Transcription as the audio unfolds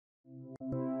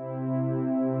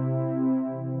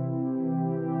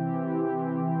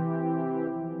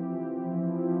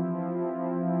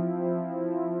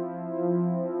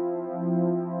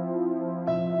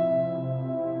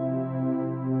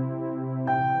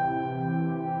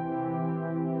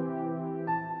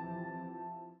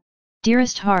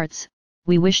Dearest hearts,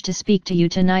 we wish to speak to you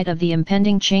tonight of the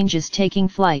impending changes taking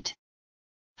flight.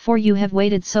 For you have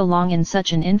waited so long in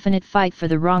such an infinite fight for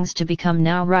the wrongs to become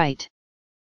now right.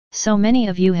 So many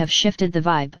of you have shifted the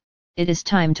vibe, it is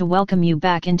time to welcome you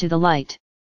back into the light.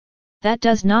 That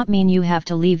does not mean you have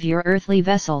to leave your earthly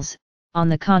vessels, on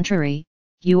the contrary,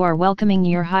 you are welcoming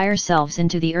your higher selves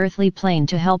into the earthly plane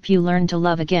to help you learn to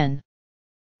love again.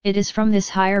 It is from this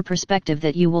higher perspective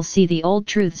that you will see the old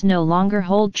truths no longer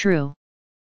hold true.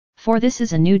 For this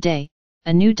is a new day,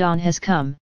 a new dawn has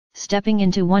come, stepping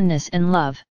into oneness and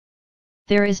love.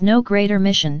 There is no greater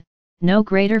mission, no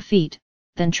greater feat,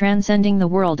 than transcending the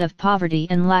world of poverty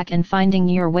and lack and finding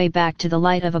your way back to the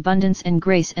light of abundance and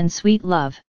grace and sweet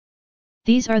love.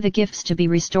 These are the gifts to be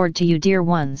restored to you, dear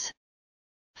ones.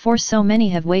 For so many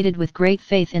have waited with great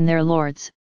faith in their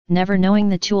lords, never knowing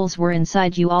the tools were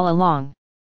inside you all along.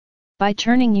 By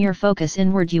turning your focus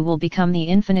inward you will become the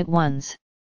infinite ones.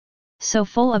 So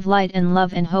full of light and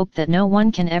love and hope that no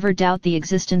one can ever doubt the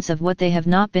existence of what they have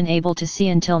not been able to see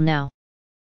until now.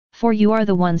 For you are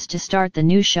the ones to start the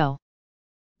new show.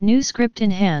 New script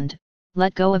in hand,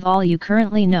 let go of all you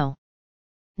currently know.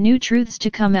 New truths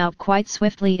to come out quite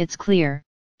swiftly, it's clear,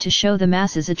 to show the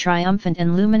masses a triumphant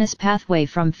and luminous pathway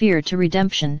from fear to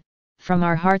redemption, from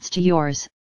our hearts to yours,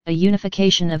 a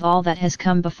unification of all that has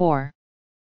come before.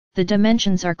 The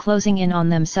dimensions are closing in on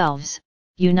themselves,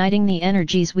 uniting the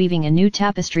energies, weaving a new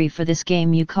tapestry for this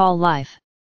game you call life.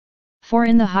 For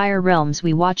in the higher realms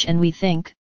we watch and we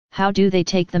think, how do they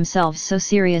take themselves so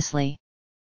seriously?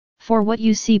 For what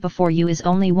you see before you is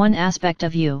only one aspect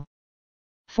of you.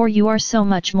 For you are so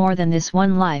much more than this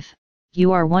one life,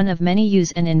 you are one of many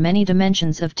yous and in many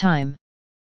dimensions of time.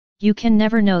 You can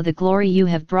never know the glory you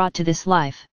have brought to this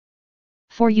life.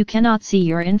 For you cannot see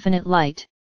your infinite light.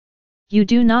 You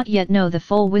do not yet know the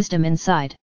full wisdom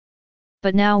inside.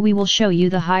 But now we will show you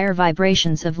the higher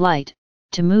vibrations of light,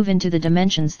 to move into the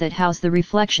dimensions that house the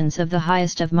reflections of the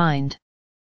highest of mind.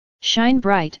 Shine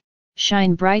bright,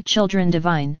 children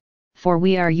divine, for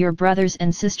we are your brothers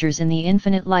and sisters in the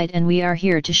infinite light and we are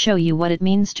here to show you what it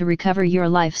means to recover your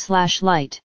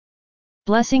life/light.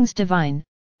 Blessings divine,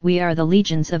 we are the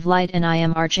legions of light and I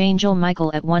am Archangel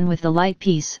Michael at one with the light,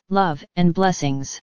 peace, love, and blessings.